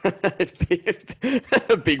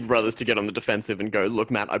 if Big Brother's to get on the defensive and go,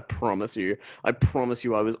 look, Matt, I promise you I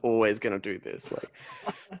was always going to do this.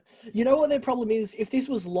 You know what their problem is? If this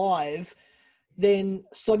was live, then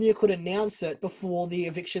Sonia could announce it before the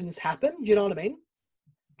evictions happen. Do you know what I mean?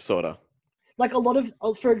 Sorta. Like a lot of,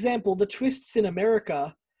 for example, the twists in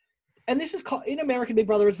America, and this is in American Big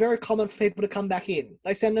Brother, it's very common for people to come back in.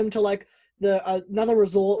 They send them to like another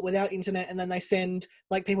resort without internet, and then they send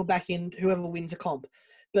like people back in, whoever wins a comp.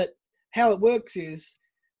 But how it works is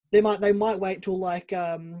they might wait till like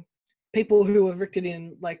people who are evicted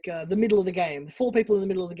in like the middle of the game, the 4 people in the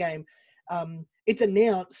middle of the game. It's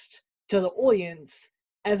announced to the audience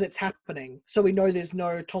as it's happening, so we know there's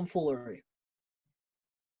no tomfoolery.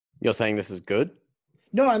 You're saying this is good?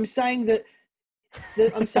 No, I'm saying that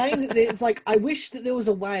there's like, I wish that there was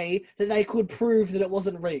a way that they could prove that it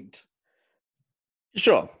wasn't rigged.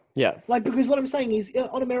 Sure. Yeah. Like, because what I'm saying is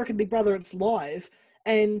on American Big Brother, it's live.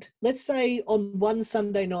 And let's say on one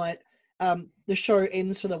Sunday night, the show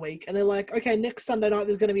ends for the week, and they're like, okay, next Sunday night,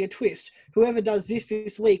 there's going to be a twist. Whoever does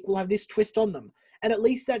this week will have this twist on them. And at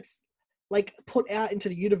least that's like put out into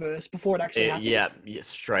the universe before it actually happens. Yeah,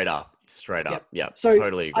 straight up. Yeah, so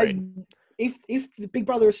totally agreed. If the Big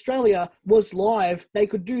Brother Australia was live, they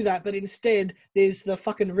could do that, but instead there's the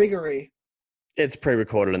fucking riggery. It's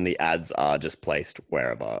pre-recorded and the ads are just placed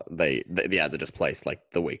wherever the ads are just placed like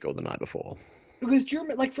the week or the night before. Because do you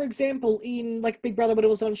remember, like, for example, in like Big Brother when it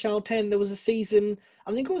was on Channel 10, there was a season,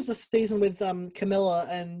 I think it was the season with Camilla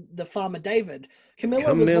and the farmer David.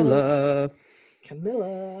 Camilla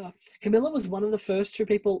was one of the first 2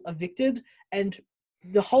 people evicted, and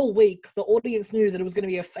the whole week the audience knew that it was going to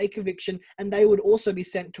be a fake eviction, and they would also be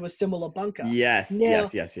sent to a similar bunker. Yes.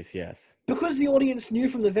 Because the audience knew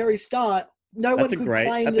from the very start, no one could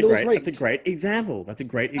claim that it was rigged. That's a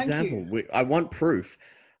great example. I want proof.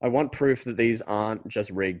 I want proof that these aren't just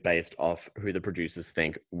rigged based off who the producers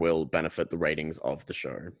think will benefit the ratings of the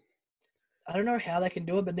show. I don't know how they can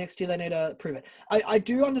do it, but next year they need to prove it. I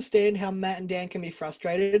do understand how Matt and Dan can be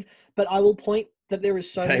frustrated, but I will point that there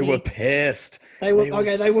is so many... They were pissed. They were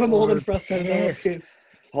more than frustrated. They were pissed.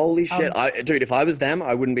 Holy shit. Dude, if I was them,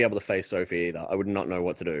 I wouldn't be able to face Sophie either. I would not know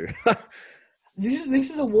what to do. This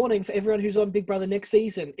is a warning for everyone who's on Big Brother next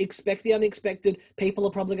season. Expect the unexpected. People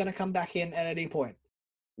are probably going to come back in at any point.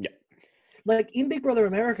 Yeah. Like, in Big Brother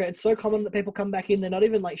America, it's so common that people come back in, they're not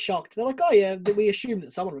even, like, shocked. They're like, oh, yeah, we assumed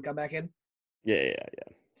that someone would come back in. Yeah.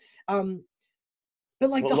 But,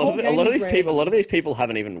 like, a lot of these people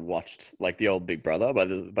haven't even watched, like, the old Big Brother by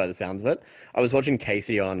the sounds of it. I was watching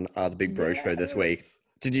Casey on the Big Bro Show this week.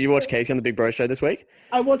 Did you watch Casey on the Big Bro Show this week?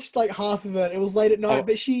 I watched, like, half of it. It was late at night,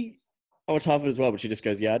 but I watched half of it as well, but she just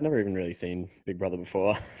goes, yeah, I'd never even really seen Big Brother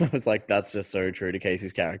before. I was like, that's just so true to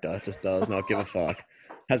Casey's character. Just does not give a fuck.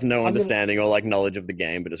 Has no understanding or like knowledge of the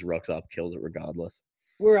game, but just rocks up, kills it regardless.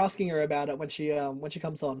 We're asking her about it when she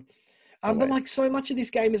comes on. But like, so much of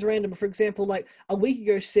this game is random. For example, like a week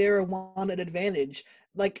ago, Sarah won an advantage.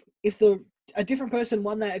 Like, if a different person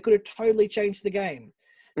won that, it could have totally changed the game.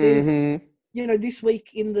 There's, this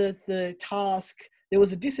week in the task, there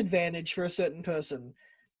was a disadvantage for a certain person.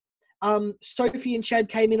 Sophie and Chad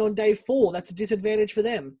came in on day 4. That's a disadvantage for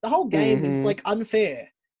them. The whole game is like unfair.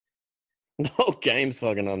 The whole game's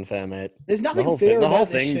fucking unfair, mate. There's nothing fair about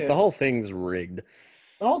this shit. The whole thing's rigged.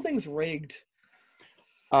 The whole thing's rigged.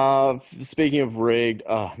 Speaking of rigged,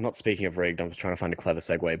 not speaking of rigged. I'm just trying to find a clever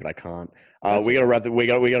segue, but I can't. We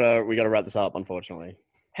gotta wrap this up, unfortunately.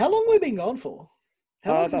 How long have we been gone for?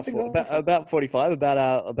 How long has this been going for? About 45.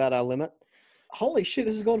 About our limit. Holy shit!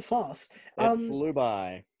 This has gone fast. It flew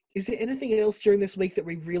by. Is there anything else during this week that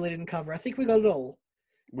we really didn't cover? I think we got it all.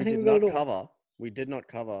 We did not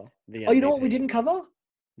cover the MVP. Oh, you know what we didn't cover?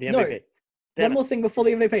 The MVP. No. One more thing before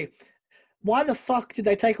the MVP. Why the fuck did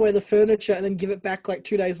they take away the furniture and then give it back like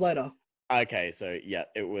 2 days later? Okay, so yeah,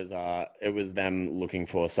 it was them looking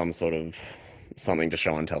for some sort of something to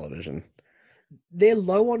show on television. They're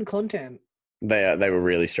low on content. They were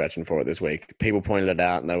really stretching for it this week. People pointed it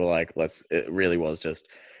out and they were like, let's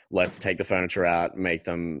take the furniture out, make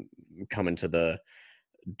them come into the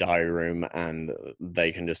diary room, and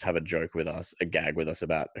they can just have a joke with us, a gag with us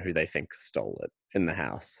about who they think stole it in the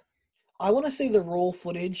house. I want to see the raw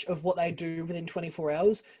footage of what they do within 24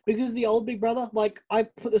 hours, because the old Big Brother, like, I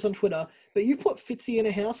put this on Twitter, but you put Fitzy in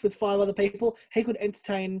a house with 5 other people, he could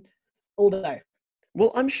entertain all day.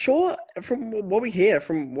 Well, I'm sure from what we hear,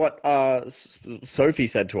 from what Sophie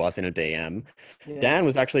said to us in a DM, Dan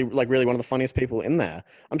was actually like really one of the funniest people in there.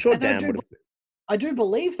 I'm sure Dan would have... I do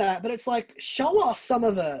believe that, but it's like, show us some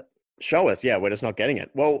of it. Show us, yeah, we're just not getting it.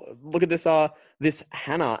 Well, look at this this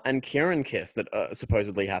Hannah and Kieran kiss that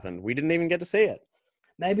supposedly happened. We didn't even get to see it.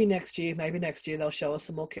 Maybe next year they'll show us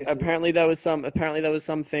some more kisses. Apparently there was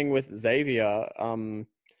something with Xavier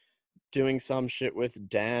doing some shit with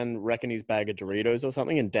Dan wrecking his bag of Doritos or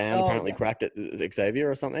something, and Dan apparently cracked it Xavier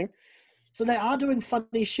or something. So they are doing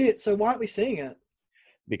funny shit, so why aren't we seeing it?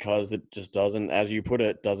 Because it just doesn't, as you put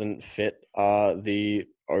it, doesn't fit the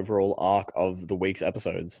overall arc of the week's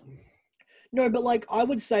episodes. No, but like I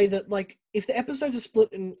would say that like if the episodes are split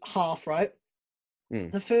in half, right?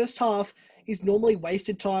 Mm. The first half is normally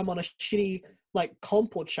wasted time on a shitty like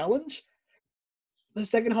comp or challenge. The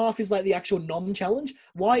second half is like the actual nom challenge.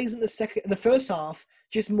 Why isn't the first half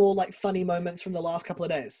just more like funny moments from the last couple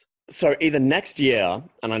of days? So either next year,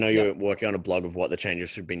 and I know you're working on a blog of what the changes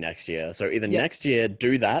should be next year. So either next year,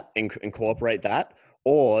 do that, incorporate that,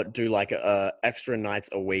 or do like extra nights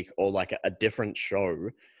a week or like a different show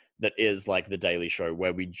that is like the Daily Show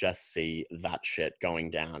where we just see that shit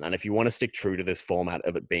going down. And if you want to stick true to this format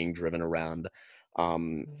of it being driven around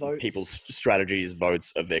people's strategies,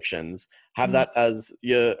 votes, evictions, have that as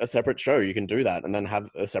a separate show. You can do that and then have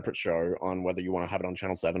a separate show on whether you want to have it on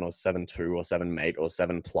Channel 7 or 7.2 or 7 Mate or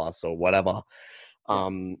 7 Plus or whatever.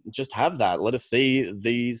 Just have that. Let us see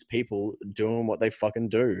these people doing what they fucking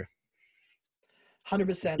do.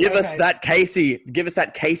 100%. Give us that Casey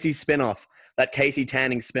spinoff, that Casey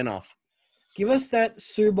Tanning spinoff. Give us that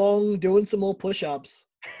Subong doing some more push-ups.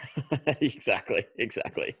 Exactly.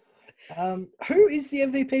 Who is the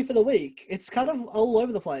MVP for the week? It's kind of all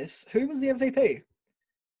over the place. Who was the MVP?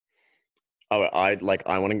 Oh, I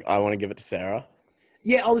want to give it to Sarah.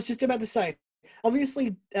 Yeah, I was just about to say.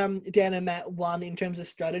 Obviously, Dan and Matt won in terms of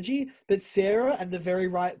strategy, but Sarah, at the very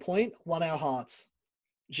right point, won our hearts.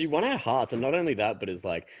 She won our hearts, and not only that, but is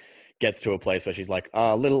like gets to a place where she's like,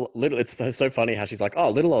 little. It's so funny how she's like, oh,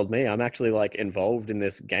 little old me, I'm actually like involved in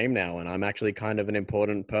this game now, and I'm actually kind of an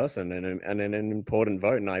important person and an important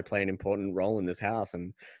vote, and I play an important role in this house,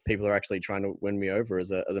 and people are actually trying to win me over as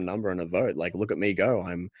a number and a vote. Like, look at me go,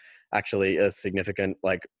 I'm actually a significant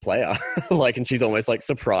like player. Like, and she's almost like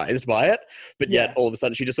surprised by it, but yet all of a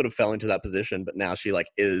sudden she just sort of fell into that position, but now she like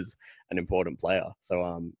is an important player.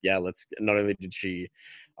 So not only did she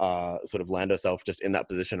sort of land herself just in that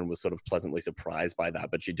position and was sort of pleasantly surprised by that,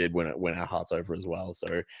 but she did win our hearts over as well.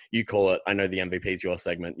 So you call it, I know the MVP is your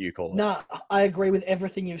segment, you call it. No, I agree with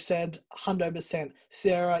everything you've said 100%.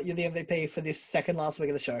 Sarah, you're the MVP for this second last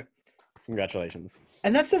week of the show. Congratulations.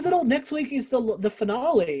 And that says it all. Next week is the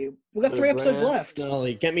finale. We've got 3 episodes left.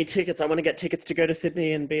 Finale. Get me tickets. I want to get tickets to go to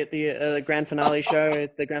Sydney and be at the grand finale show,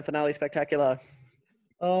 the grand finale spectacular.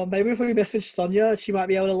 Maybe if we message Sonia, she might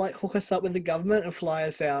be able to like hook us up with the government and fly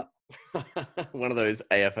us out. One of those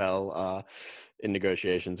AFL in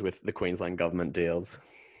negotiations with the Queensland government deals.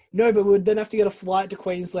 No, but we'd then have to get a flight to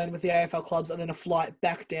Queensland with the AFL clubs and then a flight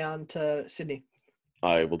back down to Sydney.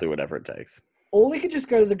 I will do whatever it takes. Or we could just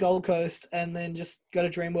go to the Gold Coast and then just go to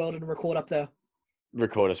Dreamworld and record up there.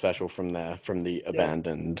 Record a special from there, from the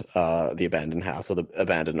abandoned house or the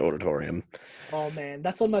abandoned auditorium. Oh man,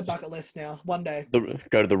 that's on my bucket list now. One day.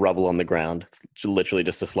 Go to the rubble on the ground. It's literally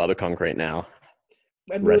just a slab of concrete now.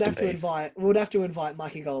 And we would have to invite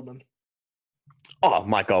Mikey Goldman. Oh,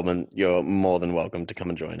 Mike Goldman, you're more than welcome to come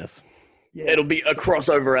and join us. Yeah. It'll be a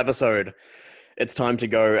crossover episode. It's time to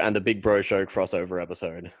go, and the Big Bro Show crossover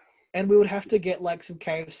episode. And we would have to get like some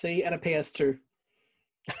KFC and a PS2.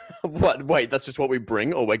 What? Wait, that's just what we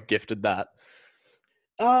bring, or we're gifted that?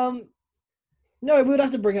 No, we would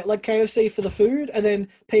have to bring it like KFC for the food, and then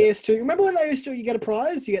PS2. Remember when they used to you get a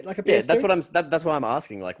prize? You get like a PS2. Yeah, that's what I'm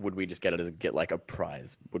asking. Like, would we just get like a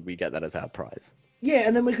prize? Would we get that as our prize? Yeah,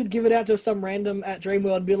 and then we could give it out to some random at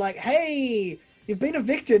Dreamworld and be like, "Hey, you've been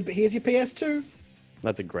evicted, but here's your PS2."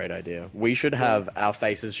 That's a great idea. We should have our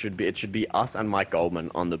faces should be us and Mike Goldman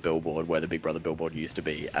on the billboard where the Big Brother billboard used to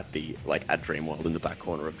be at Dreamworld, in the back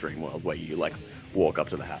corner of Dreamworld, where you like walk up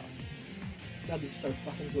to the house. That'd be so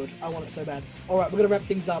fucking good. I want it so bad. All right, we're gonna wrap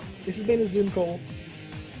things up. This has been a Zoom call.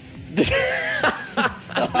 This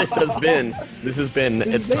has been.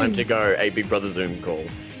 It's time to go. A Big Brother Zoom call.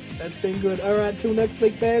 That's been good. All right, till next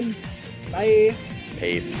week, Ben. Bye.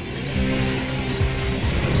 Peace.